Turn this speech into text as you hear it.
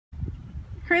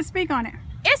Chris, speak on it.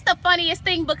 It's the funniest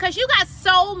thing because you got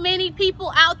so many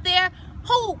people out there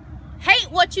who hate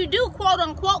what you do, quote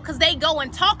unquote, because they go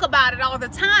and talk about it all the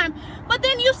time. But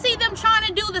then you see them trying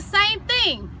to do the same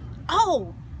thing.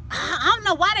 Oh, I don't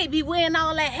know why they be wearing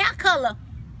all that hair color.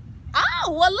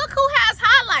 Oh, well, look who has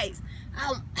highlights.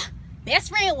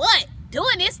 Best friend what?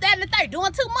 Doing this, that, and the third,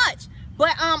 doing too much.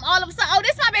 But all of a sudden, oh,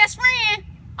 this my best friend.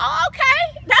 Oh,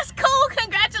 okay, that's cool.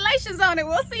 Congratulations on it.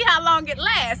 We'll see how long it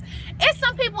lasts. It's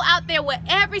some people out there where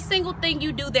every single thing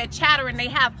you do, they're chattering. They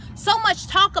have so much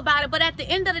talk about it, but at the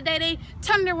end of the day, they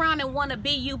turn around and want to be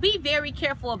you. Be very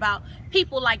careful about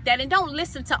people like that, and don't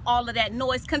listen to all of that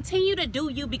noise. Continue to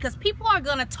do you, because people are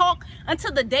going to talk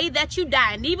until the day that you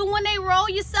die. And even when they roll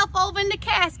yourself over in the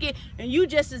casket and you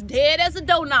just as dead as a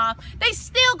doorknob, they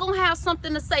still going to have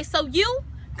something to say. So you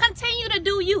continue to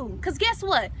do you, because guess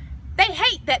what? They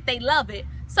hate that they love it.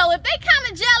 So if they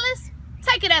kind of jealous,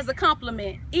 take it as a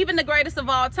compliment. Even the greatest of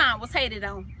all time was hated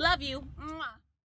on. Love you. Mwah.